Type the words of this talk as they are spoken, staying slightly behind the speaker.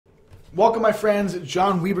Welcome my friends,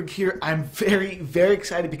 John Weberg here. I'm very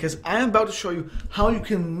excited because I'm about to show you how you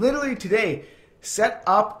can literally today set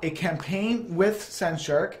up a campaign with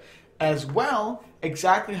SendShark, as well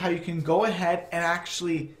exactly how you can go ahead and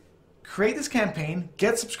actually create this campaign,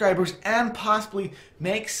 get subscribers, and possibly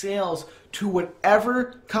make sales to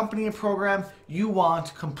whatever company and program you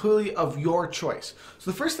want, completely of your choice.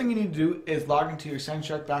 So the first thing you need to do is log into your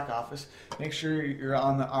SendShark back office. Make sure you're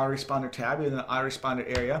on the Autoresponder tab, you're in the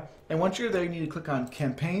Autoresponder area. And once you're there, you need to click on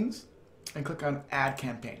Campaigns and click on Add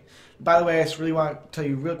Campaign. By the way, I just really want to tell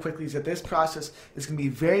you real quickly is that this process is going to be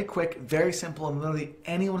very quick, very simple, and literally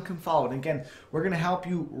anyone can follow it. And again, we're going to help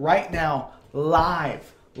you right now,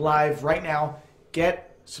 live right now,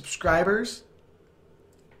 get subscribers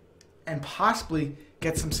and possibly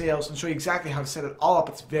get some sales and show you exactly how to set it all up.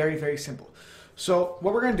 It's very simple. So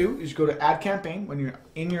what we're going to do is go to Add Campaign when you're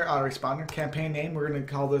in your Autoresponder. Campaign name, we're going to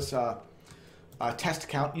call this test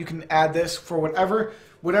account. You can add this for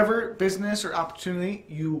whatever business or opportunity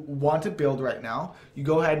you want to build right now. You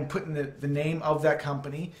go ahead and put in the name of that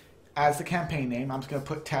company as the campaign name. I'm just going to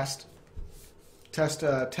put test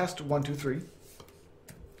 123.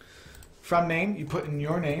 From name, you put in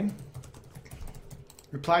your name.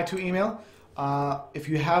 Reply to email. If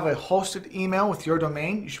you have a hosted email with your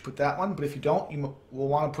domain, you should put that one. But if you don't, you will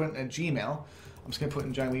want to put it in a Gmail. I'm just going to put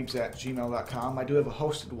in johnweebs@gmail.com. I do have a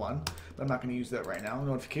hosted one, but I'm not going to use that right now.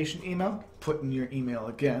 Notification email, put in your email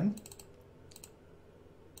again.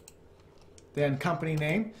 Then company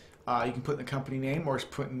name. You can put in the company name or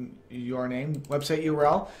just put in your name. Website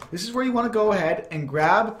URL. This is where you want to go ahead and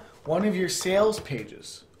grab one of your sales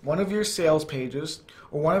pages. One of your sales pages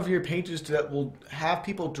or one of your pages that will have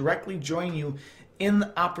people directly join you in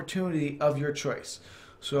the opportunity of your choice.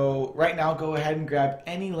 So right now, go ahead and grab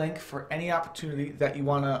any link for any opportunity that you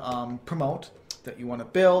want to promote, that you want to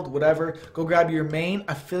build, whatever. Go grab your main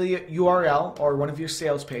affiliate URL or one of your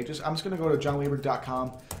sales pages. I'm just going to go to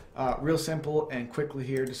johnweber.com, real simple and quickly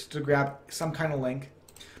here, just to grab some kind of link.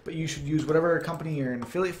 But you should use whatever company you're an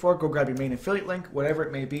affiliate for. Go grab your main affiliate link, whatever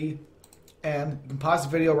it may be. And you can pause the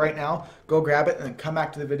video right now, go grab it, and then come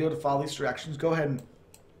back to the video to follow these directions. Go ahead and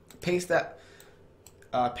paste that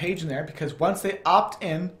page in there, because once they opt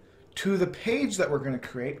in to the page that we're going to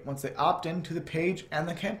create, once they opt in to the page and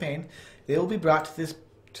the campaign, they will be brought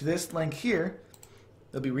to this link here.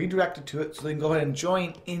 They'll be redirected to it, so they can go ahead and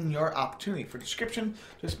join in your opportunity. For description,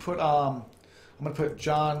 just put I'm going to put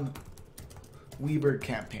John Weberg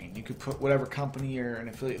campaign. You could put whatever company you're an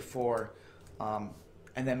affiliate for,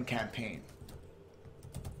 and then campaign.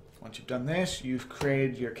 Once you've done this, you've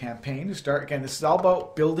created your campaign to start. Again, this is all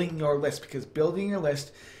about building your list, because building your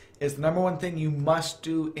list is the number one thing you must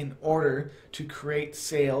do in order to create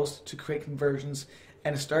sales, to create conversions,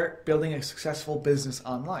 and to start building a successful business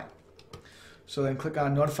online. So then click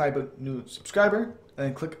on Notify about new subscriber, and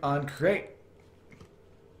then click on Create.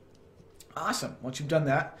 Awesome. Once you've done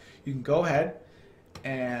that, you can go ahead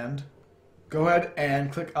and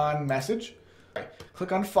click on Message.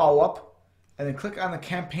 Click on Follow Up, and then click on the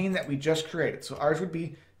campaign that we just created. So ours would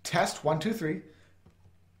be Test 123.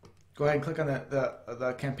 Go ahead and click on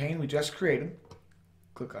the campaign we just created.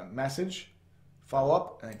 Click on Message, Follow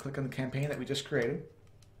Up, and then click on the campaign that we just created.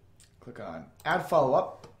 Click on Add Follow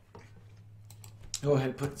Up. Go ahead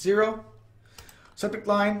and put 0. Subject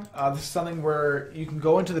line, this is something where you can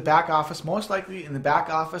go into the back office, most likely in the back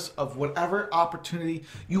office of whatever opportunity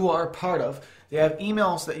you are a part of. They have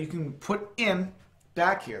emails that you can put in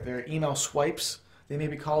back here. They're email swipes. They may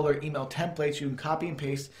be called their email templates. You can copy and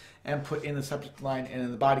paste and put in the subject line and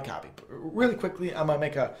in the body copy. But really quickly, I'm going to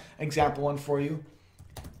make an example one for you.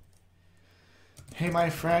 Hey, my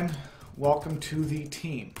friend, welcome to the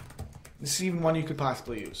team. This is even one you could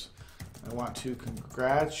possibly use. I want to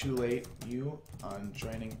congratulate you on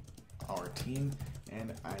joining our team,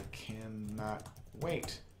 and I cannot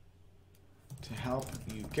wait to help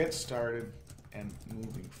you get started and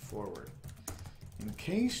moving forward. In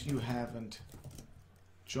case you haven't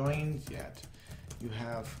joined yet, you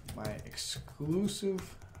have my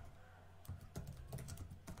exclusive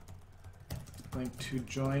link to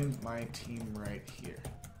join my team right here.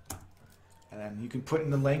 And then you can put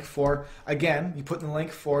in the link for, again, you put in the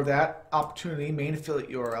link for that opportunity, main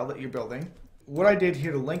affiliate URL that you're building. What I did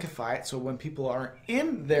here to linkify it, so when people are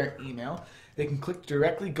in their email, they can click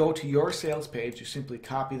directly go to your sales page. You simply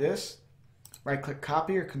copy this, right-click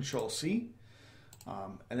copy or Control-C,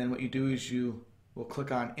 and then what you do is you will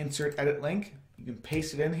click on Insert Edit Link. You can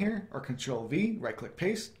paste it in here, or Control-V, right-click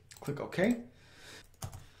paste, click OK.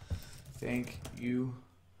 Thank you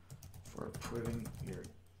for putting your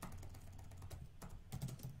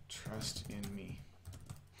trust in me.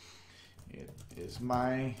 It is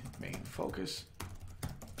my main focus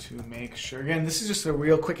to make sure. Again, this is just a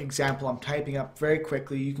real quick example I'm typing up very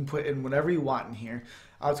quickly. You can put in whatever you want in here.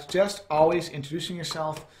 I would suggest always introducing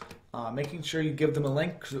yourself, making sure you give them a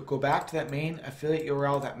link, go back to that main affiliate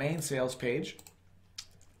URL, that main sales page,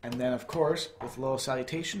 and then of course with low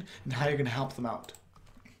salutation and how you're going to help them out.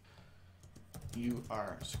 You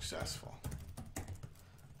are successful.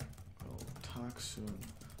 We'll talk soon.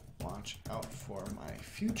 Watch out for my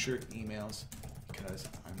future emails because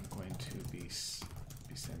I'm going to be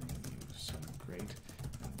sending you some great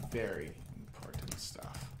and very important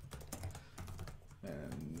stuff.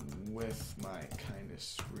 And with my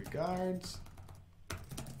kindest regards,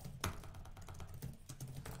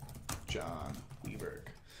 John Weberg.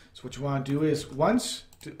 So what you want to do is once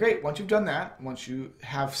you've done that, once you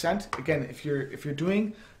have sent, again, if you're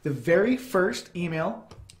doing the very first email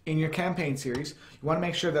in your campaign series, you want to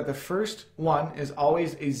make sure that the first one is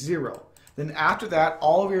always a 0. Then after that,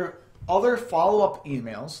 all of your other follow-up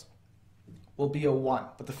emails will be a 1.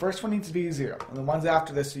 But the first one needs to be a 0. And the ones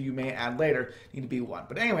after this, that you may add later, need to be 1.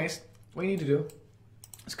 But anyways, what you need to do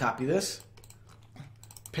is copy this,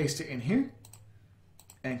 paste it in here,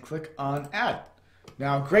 and click on Add.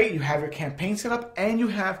 Now, great, you have your campaign set up and you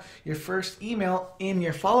have your first email in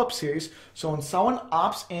your follow-up series. So when someone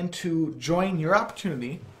opts in to join your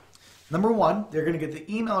opportunity, number one, they're going to get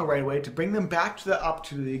the email right away to bring them back to the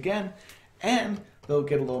opportunity again, and they'll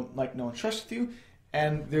get a little like, know, and trust with you,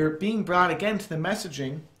 and they're being brought again to the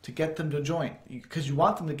messaging to get them to join, because you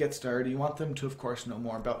want them to get started. You want them to, of course, know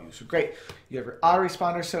more about you. So great, you have your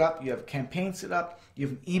autoresponder set up, you have a campaign set up, you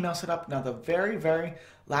have an email set up. Now the very, very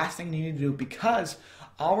last thing you need to do, because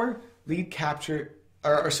our lead capture,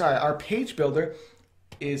 our page builder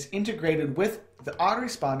is integrated with the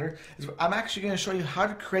autoresponder, is I'm actually going to show you how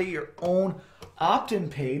to create your own opt-in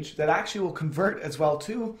page that actually will convert as well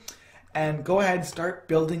too. And go ahead and start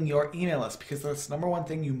building your email list, because that's the number one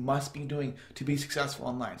thing you must be doing to be successful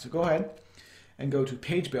online. So go ahead and go to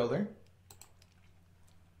Page Builder.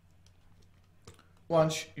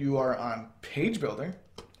 Once you are on Page Builder,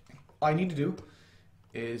 all you need to do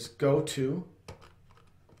is go to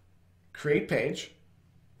Create Page.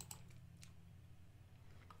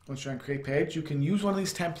 Once you're on Create Page, you can use one of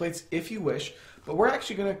these templates if you wish, but we're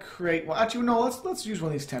actually going to create, well actually no, let's use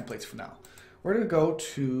one of these templates for now. We're going to go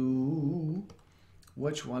to,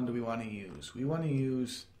 which one do we want to use? We want to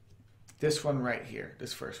use this one right here,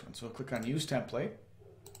 this first one. So click on Use Template.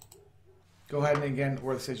 Go ahead and again,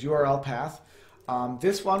 where it says URL path.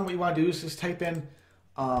 This one, what you want to do is just type in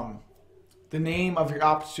the name of your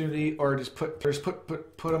opportunity, or just put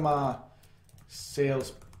them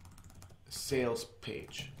sales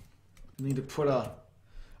page. You need to put a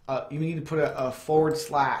 / in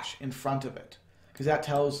front of it, because that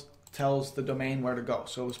tells the domain where to go.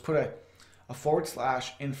 So let's put a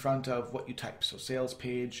 / in front of what you type. So sales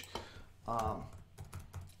page, John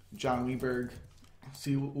Weberg,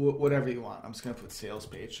 see whatever you want. I'm just going to put sales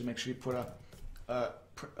page. So make sure you put a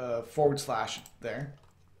 / there.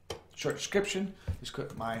 Short description, just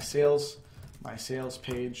put my sales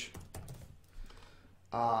page.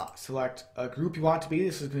 Select a group you want it to be.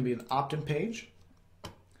 This is going to be an opt-in page.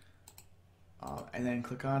 And then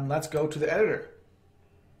click on Let's Go to the Editor.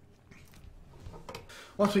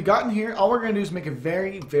 Once we've gotten here, all we're going to do is make a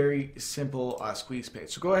very, very simple squeeze page.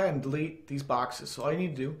 So go ahead and delete these boxes. So all you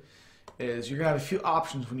need to do is you're going to have a few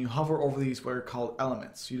options when you hover over these, what are called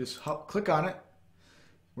elements. So you just click on it.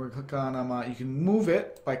 We're going to click on you can move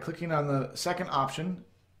it by clicking on the second option,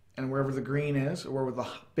 and wherever the green is, or wherever the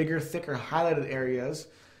bigger, thicker, highlighted area is,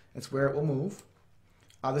 that's where it will move.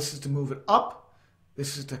 This is to move it up.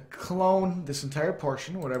 This is to clone this entire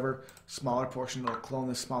portion, whatever smaller portion, it'll clone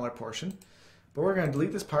this smaller portion. But we're going to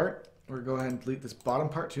delete this part. We're going to go ahead and delete this bottom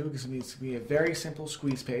part too, because it needs to be a very simple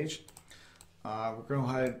squeeze page. We're going to go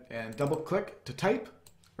ahead and double click to type,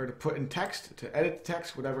 or to put in text, to edit the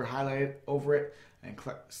text, whatever, highlight it over it, and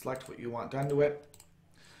select what you want done to it.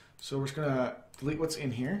 So we're just going to delete what's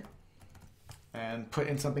in here and put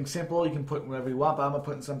in something simple. You can put whatever you want, but I'm going to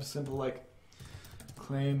put in something simple like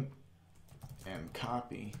claim and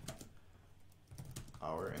copy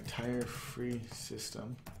our entire free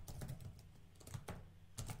system.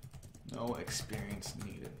 No experience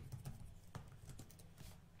needed.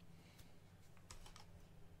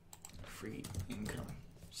 Free income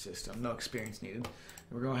system. No experience needed.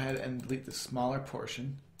 And we're going to go ahead and delete the smaller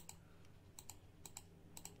portion.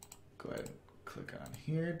 Go ahead and click on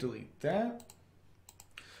here. Delete that.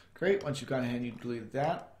 Great. Once you've gone ahead and you deleted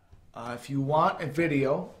that. If you want a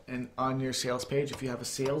video on your sales page, if you have a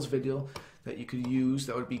sales video that you could use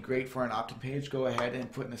that would be great for an opt-in page, go ahead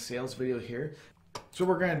and put in a sales video here. So what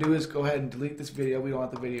we're going to do is go ahead and delete this video. We don't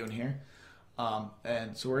want the video in here.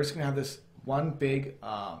 And so we're just going to have this one big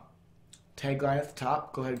tagline at the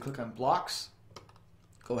top. Go ahead and click on blocks.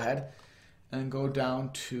 Go ahead and go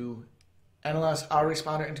down to NLS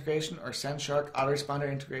Autoresponder integration or SendShark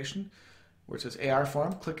Autoresponder integration, where it says AR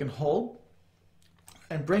form. Click and hold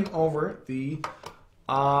and bring over the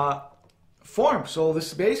form. So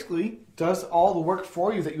this basically does all the work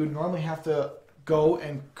for you that you would normally have to go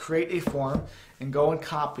and create a form and go and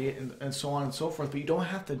copy it and so on and so forth. But you don't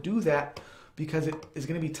have to do that because it is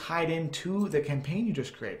going to be tied into the campaign you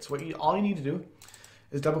just created. So all you need to do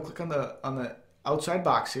is double click on the outside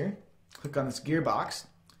box here. Click on this gear box.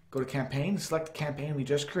 Go to campaign. Select the campaign we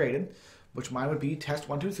just created, which mine would be test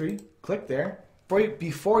 1, 2, 3. Click there.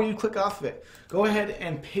 Before you click off of it, go ahead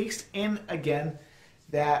and paste in again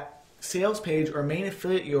that sales page or main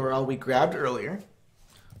affiliate URL we grabbed earlier.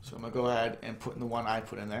 So I'm going to go ahead and put in the one I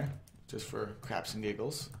put in there, just for craps and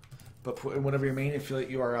giggles. But put in whatever your main affiliate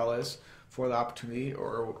URL is for the opportunity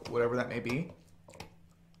or whatever that may be.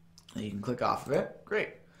 And you can click off of it. Great.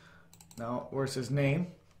 Now, where it says name,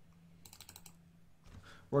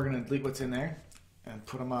 we're going to delete what's in there and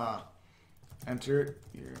put them, enter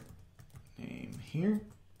your name here.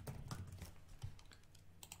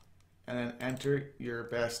 And then enter your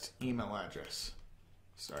best email address.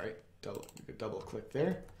 Sorry, you could double click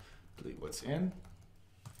there, delete what's in,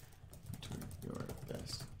 enter your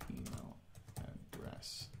best email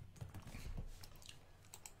address.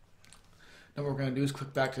 Now what we're going to do is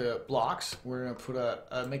click back to blocks. We're going to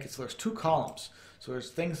put make it so there's 2 columns. So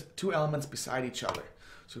there's 2 elements beside each other.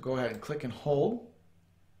 So go ahead and click and hold,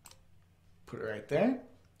 put it right there.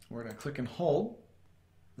 We're going to click and hold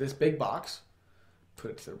this big box,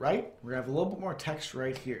 put it to the right. We're going to have a little bit more text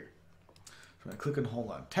right here. So we're going to click and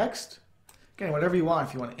hold on text. Again, whatever you want.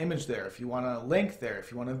 If you want an image there, if you want a link there,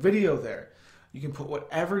 if you want a video there, you can put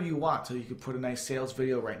whatever you want. So you can put a nice sales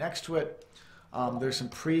video right next to it. There's some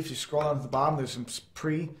if you scroll down to the bottom, there's some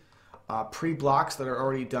pre-blocks that are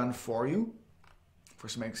already done for you. For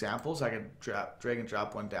some examples, I can drag and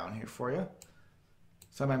drop one down here for you.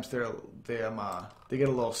 Sometimes they get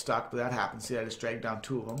a little stuck, but that happens. See, I just dragged down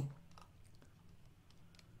 2 of them.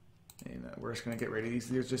 And we're just going to get rid of these.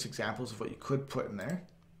 These are just examples of what you could put in there.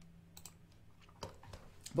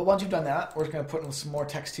 But once you've done that, we're just going to put in some more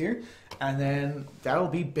text here, and then that'll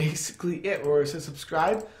be basically it. Where it says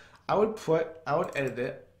subscribe, I would edit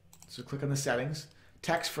it. So click on the settings.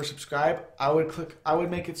 Text for subscribe, I would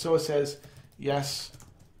make it so it says, yes,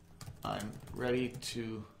 I'm ready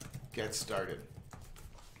to get started.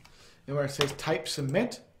 And where it says type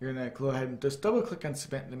submit, you're going to go ahead and just double click on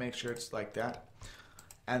submit to make sure it's like that.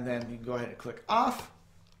 And then you can go ahead and click off.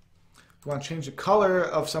 If you want to change the color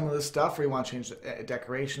of some of this stuff, or you want to change the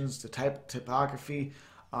decorations, the typography,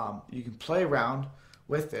 you can play around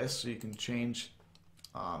with this. So you can change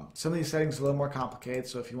some of these settings are a little more complicated.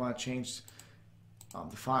 So if you want to change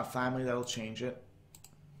the font family, that'll change it.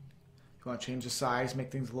 If you want to change the size,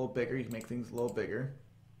 make things a little bigger, you can make things a little bigger.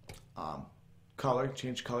 Color,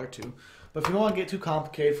 change color too. But if you don't want to get too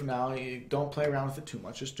complicated for now, you don't play around with it too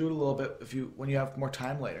much. Just do it a little bit when you have more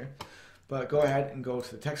time later. But go ahead and go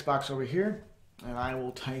to the text box over here, and I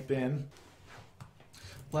will type in,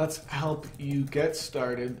 let's help you get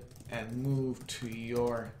started and move to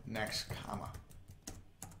your next comma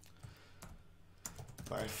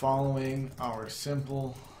by following our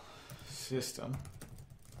simple system.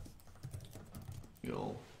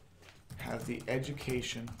 You'll have the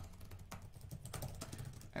education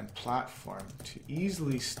and platform to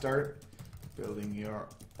easily start building your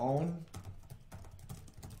own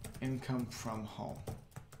income from home.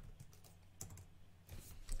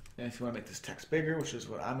 And if you want to make this text bigger, which is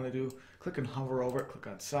what I'm going to do, click and hover over it, click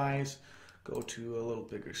on size, go to a little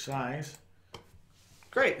bigger size.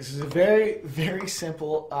 Great, this is a very, very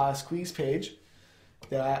simple squeeze page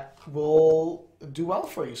that will do well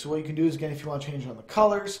for you. So what you can do is, again, if you want to change on the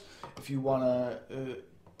colors, if you want to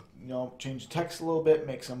change the text a little bit,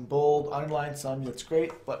 make some bold, underline some, that's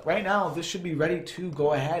great. But right now, this should be ready to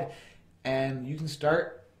go ahead, and you can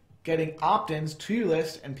start getting opt-ins to your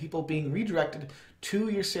list and people being redirected to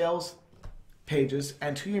your sales pages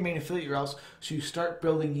and to your main affiliate URLs, so you start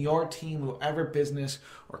building your team, whatever business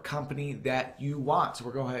or company that you want. So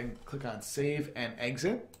we're going to go ahead and click on save and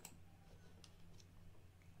exit.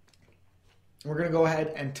 We're going to go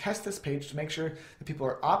ahead and test this page to make sure that people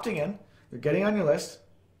are opting in, they're getting on your list,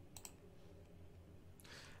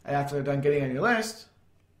 and after they're done getting on your list,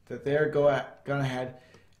 that they're going ahead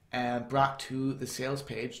and brought to the sales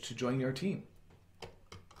page to join your team.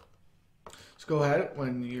 So go ahead,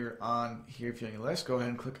 when you're on here, if you're on your list, go ahead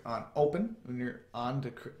and click on Open. When you're on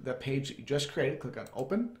the page that you just created, click on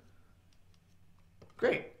Open.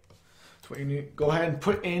 Great. So what you need, go ahead and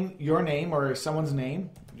put in your name or someone's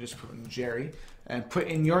name. Just put in Jerry and put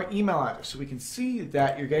in your email address so we can see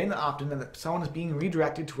that you're getting the opt-in and that someone is being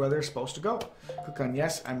redirected to where they're supposed to go. Click on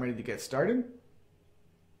Yes, I'm ready to get started.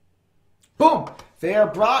 Boom! They are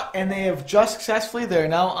brought and they have just successfully, they're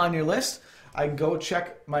now on your list. I can go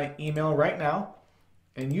check my email right now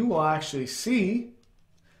and you will actually see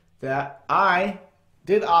that I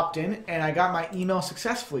did opt in and I got my email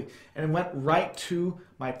successfully and it went right to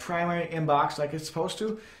my primary inbox like it's supposed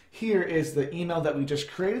to. Here is the email that we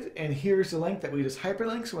just created and here's the link that we just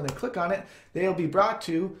hyperlinked. So when they click on it, they'll be brought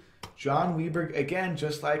to John Weberg again,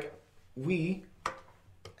 just like we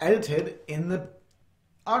edited in the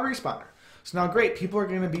autoresponder. So now great, people are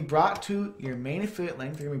going to be brought to your main affiliate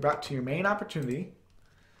link, they're going to be brought to your main opportunity,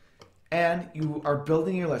 and you are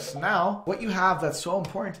building your list. Now, what you have that's so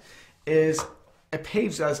important is a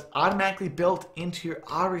page that is automatically built into your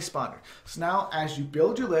autoresponder. So now as you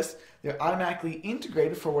build your list, they're automatically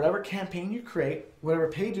integrated for whatever campaign you create, whatever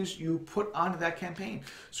pages you put onto that campaign.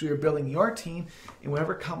 So you're building your team in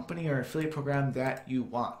whatever company or affiliate program that you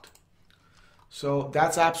want. So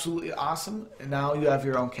that's absolutely awesome. And now you have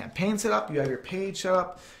your own campaign set up, you have your page set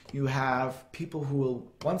up, you have people who will,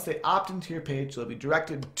 once they opt into your page, they'll be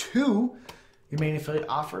directed to your main affiliate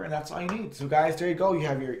offer, and that's all you need. So guys, there you go. You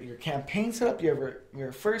have your campaign set up, you have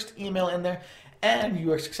your first email in there, and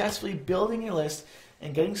you are successfully building your list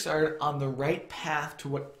and getting started on the right path to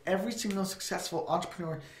what every single successful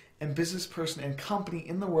entrepreneur and business person and company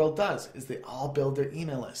in the world does, is they all build their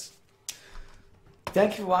email list.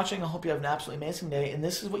 Thank you for watching. I hope you have an absolutely amazing day. And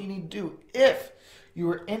this is what you need to do. If you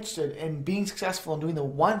are interested in being successful and doing the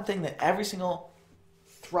one thing that every single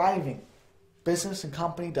thriving business and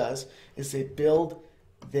company does, is they build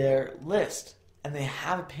their list. And they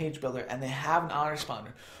have a page builder and they have an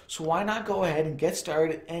autoresponder. So why not go ahead and get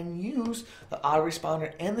started and use the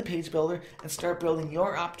autoresponder and the page builder and start building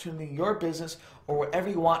your opportunity, your business, or whatever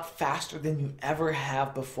you want faster than you ever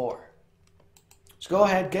have before. So go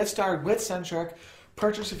ahead, get started with SendShark.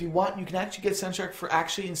 Purchase if you want. You can actually get SendShark for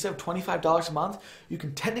actually, instead of $25 a month, you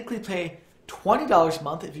can technically pay $20 a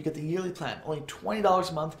month if you get the yearly plan. Only $20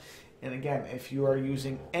 a month. And again, if you are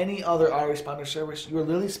using any other autoresponder service, you are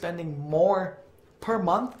literally spending more per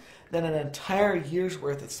month than an entire year's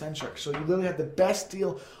worth at SendShark. So you literally have the best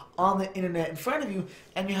deal on the internet in front of you,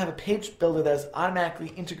 and you have a page builder that is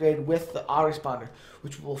automatically integrated with the autoresponder,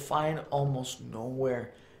 which you will find almost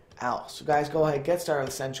nowhere else. So guys, go ahead, get started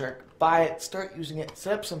with SendShark, buy it, start using it,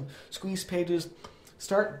 set up some squeeze pages,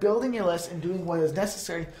 start building your list and doing what is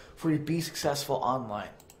necessary for you to be successful online.